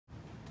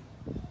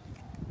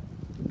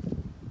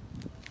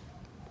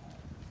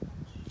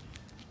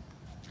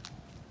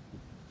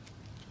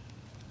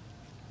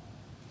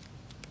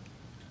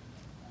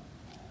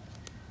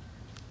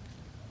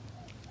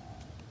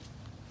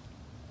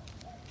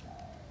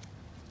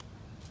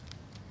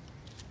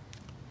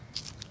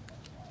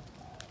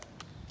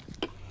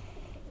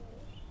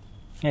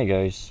Hey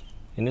guys,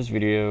 in this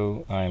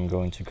video I'm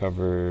going to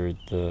cover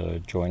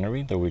the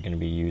joinery that we're going to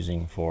be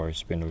using for our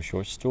spindle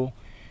short stool,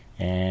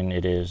 and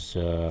it is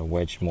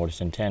wedge mortise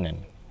and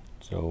tenon.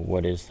 So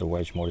what is the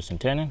wedge mortise and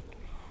tenon?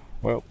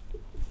 Well,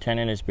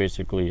 tenon is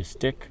basically a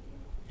stick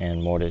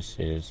and mortise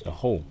is a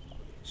hole.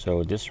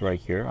 So this right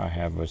here, I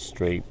have a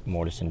straight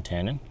mortise and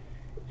tenon.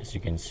 As you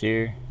can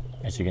see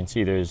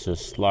there's a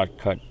slot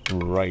cut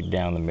right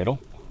down the middle,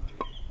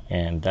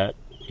 and that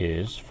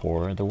is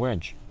for the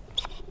wedge.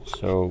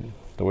 So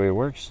the way it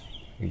works,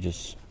 you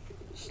just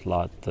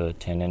slot the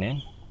tenon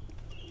in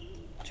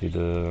to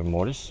the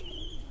mortise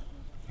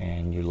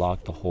and you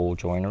lock the whole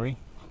joinery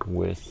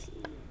with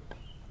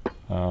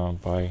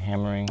by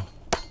hammering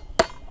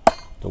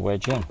the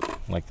wedge in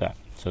like that.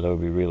 So that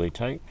would be really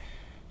tight.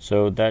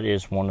 So that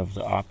is one of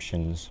the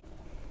options,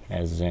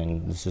 as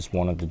in this is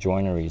one of the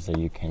joineries that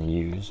you can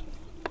use.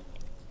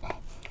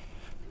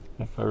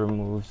 If I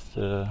remove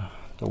the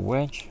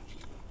wedge,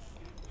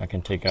 I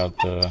can take out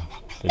the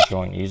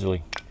joint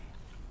easily.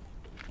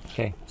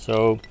 Okay,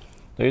 so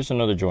there's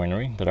another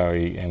joinery that I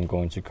am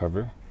going to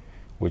cover,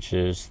 which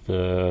is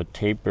the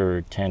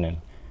taper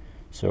tenon.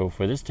 So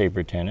for this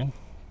taper tenon,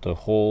 the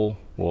hole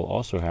will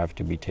also have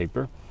to be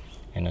taper,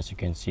 and as you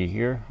can see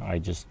here, I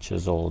just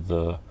chisel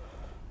the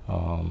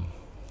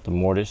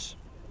mortise.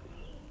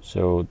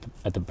 So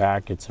at the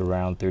back it's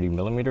around 30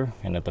 millimeter,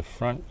 and at the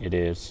front it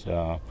is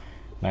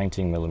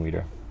 19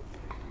 millimeter.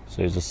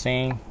 So it's the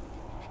same.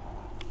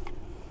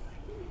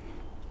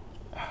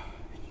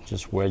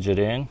 Just wedge it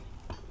in,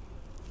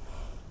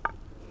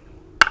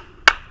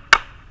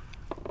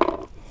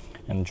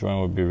 and the joint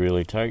will be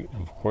really tight.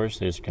 Of course,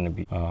 there's going to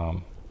be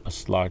a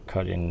slot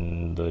cut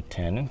in the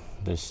tenon,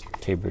 this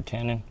taper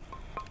tenon,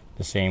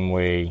 the same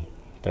way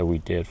that we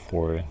did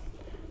for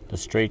the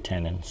straight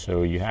tenon.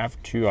 So you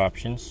have two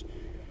options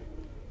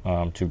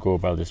to go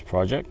about this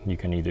project. You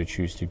can either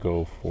choose to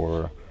go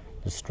for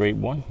the straight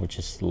one, which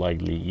is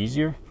slightly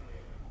easier,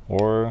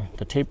 or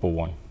the taper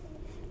one,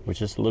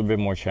 which is a little bit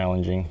more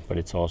challenging, but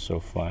it's also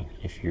fun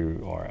if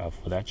you are up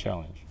for that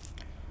challenge.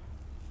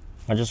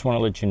 I just want to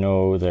let you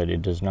know that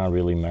it does not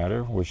really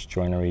matter which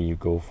joinery you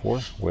go for,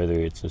 whether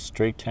it's a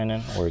straight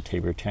tenon or a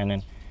taper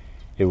tenon,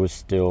 it will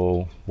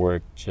still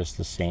work just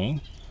the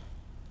same.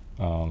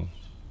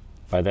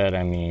 By that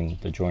I mean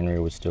the joinery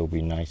would still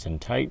be nice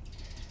and tight,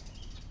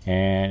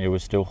 and it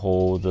would still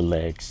hold the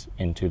legs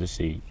into the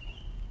seat.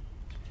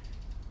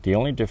 The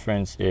only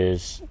difference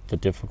is the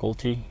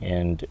difficulty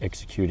in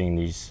executing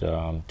these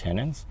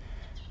tenons,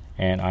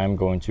 and I'm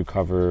going to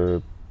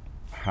cover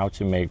how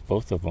to make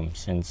both of them,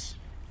 since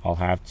I'll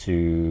have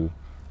to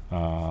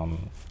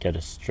get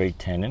a straight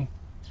tenon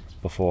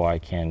before I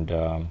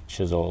can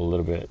chisel a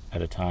little bit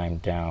at a time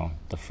down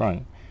the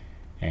front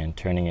and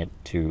turning it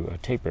to a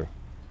taper.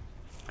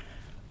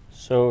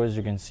 So as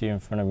you can see in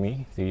front of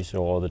me, these are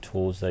all the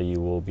tools that you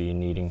will be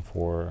needing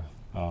for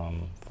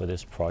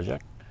this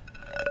project.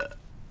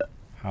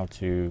 How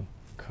to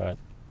cut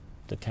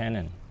the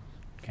tenon.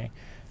 Okay,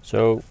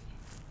 so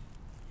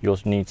you'll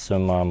need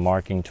some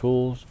marking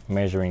tools,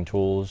 measuring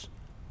tools.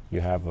 You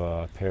have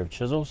a pair of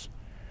chisels,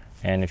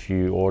 and if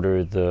you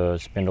order the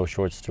spindle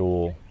short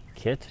stool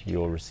kit,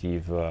 you'll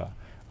receive a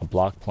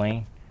block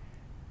plane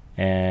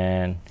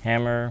and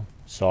hammer,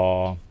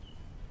 saw,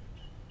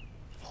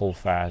 hold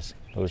fast.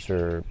 Those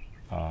are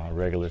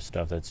regular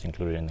stuff that's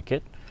included in the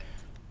kit.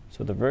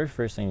 So the very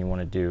first thing you want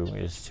to do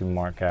is to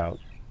mark out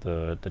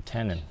the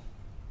tenon.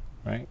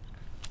 Right.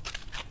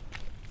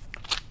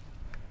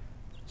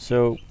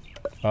 So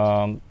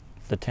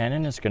the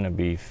tenon is going to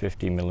be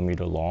 50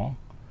 millimeter long,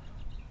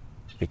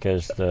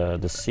 because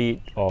the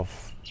seat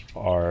of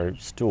our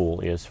stool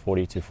is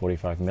 40 to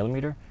 45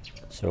 millimeter.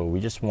 So we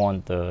just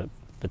want the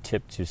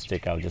tip to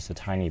stick out just a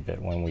tiny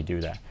bit when we do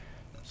that.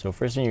 So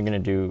first thing you're going to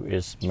do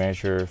is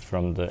measure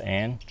from the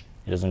end.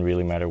 It doesn't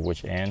really matter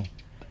which end.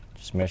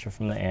 Just measure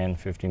from the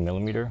end 50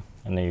 millimeter,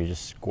 and then you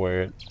just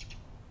square it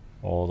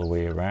all the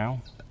way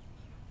around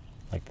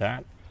like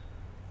that.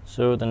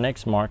 So the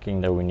next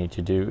marking that we need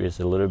to do is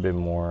a little bit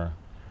more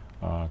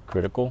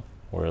critical,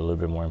 or a little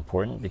bit more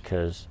important,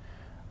 because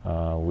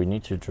we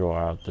need to draw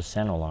out the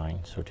center line.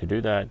 So to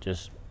do that,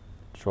 just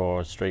draw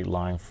a straight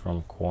line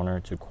from corner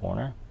to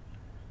corner.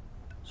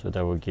 So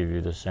that will give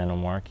you the center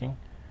marking,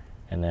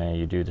 and then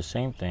you do the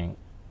same thing,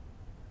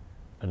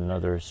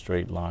 another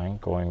straight line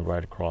going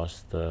right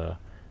across the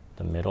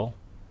middle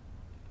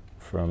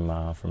from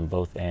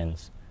both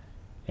ends.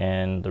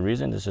 And the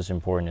reason this is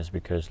important is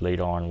because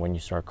later on, when you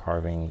start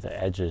carving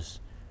the edges,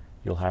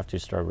 you'll have to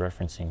start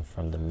referencing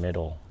from the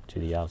middle to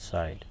the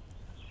outside.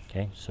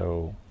 Okay,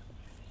 so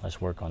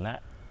let's work on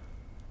that.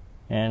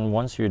 And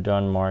once you're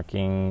done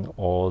marking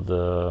all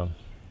the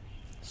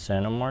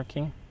center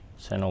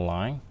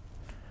line,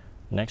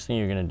 next thing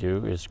you're going to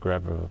do is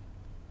grab a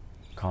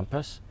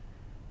compass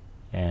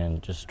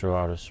and just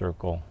draw out a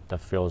circle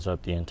that fills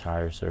up the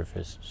entire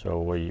surface. So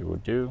what you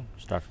would do,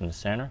 start from the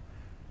center,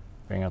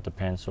 bring out the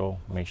pencil,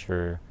 make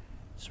sure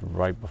it's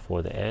right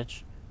before the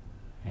edge,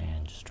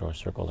 and just draw a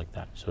circle like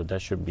that. So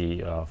that should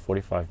be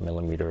 45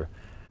 millimeter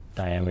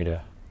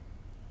diameter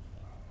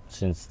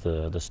since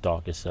the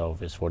stock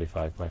itself is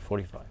 45 by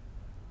 45.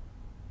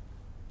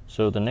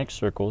 So the next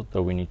circle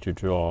that we need to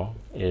draw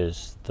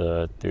is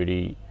the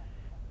 30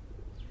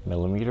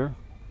 millimeter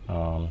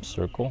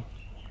circle,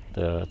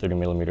 the 30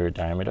 millimeter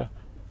diameter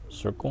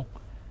circle,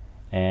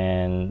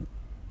 and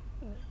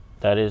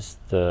that is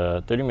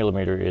the 30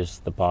 millimeter is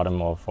the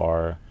bottom of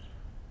our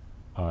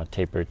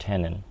taper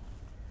tenon.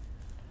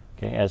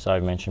 Okay, as I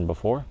mentioned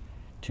before,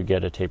 to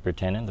get a taper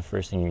tenon, the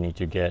first thing you need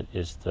to get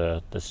is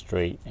the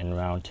straight and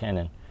round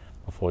tenon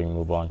before you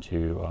move on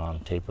to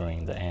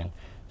tapering the end.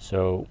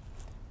 So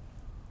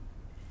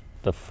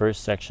the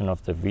first section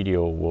of the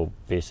video will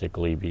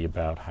basically be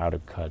about how to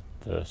cut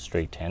the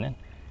straight tenon,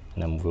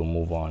 and then we'll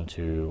move on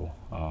to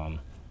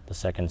the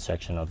second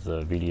section of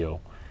the video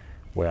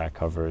where I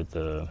cover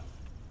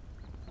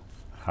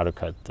how to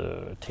cut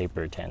the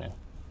taper tenon.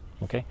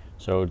 Okay,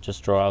 so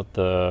just draw out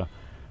the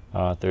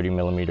 30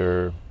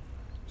 millimeter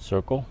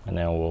circle, and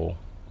then we'll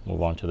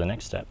move on to the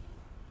next step.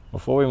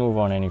 Before we move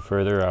on any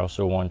further, I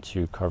also want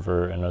to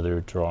cover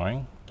another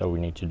drawing that we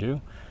need to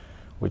do,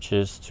 which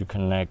is to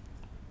connect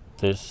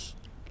this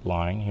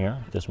line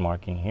here, this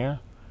marking here,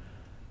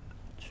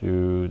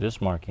 to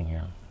this marking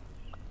here.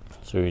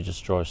 So you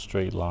just draw a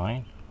straight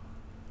line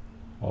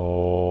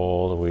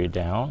all the way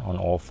down on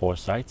all four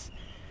sides,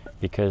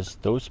 because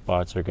those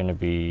spots are going to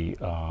be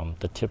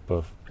the tip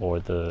of, or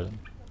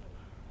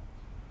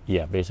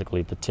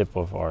basically the tip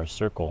of our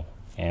circle,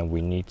 and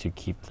we need to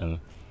keep them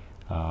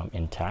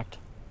intact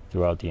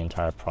throughout the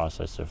entire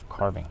process of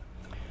carving.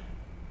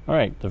 All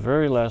right, the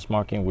very last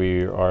marking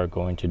we are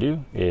going to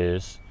do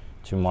is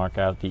to mark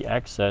out the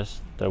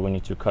excess that we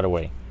need to cut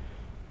away.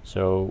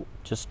 So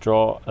just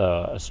draw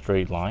a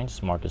straight line,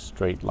 just mark a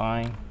straight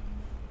line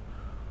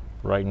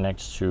right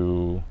next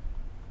to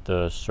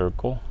the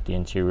circle, the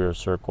interior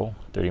circle,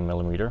 30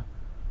 millimeter.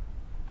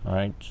 All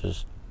right,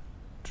 just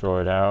draw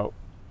it out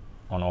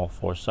on all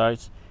four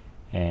sides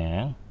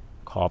and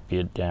copy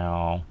it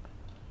down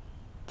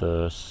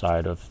the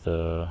side of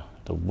the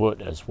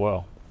wood as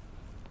well,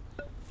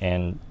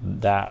 and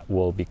that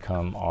will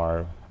become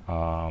our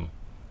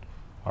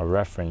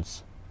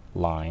reference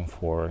line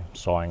for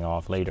sawing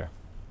off later.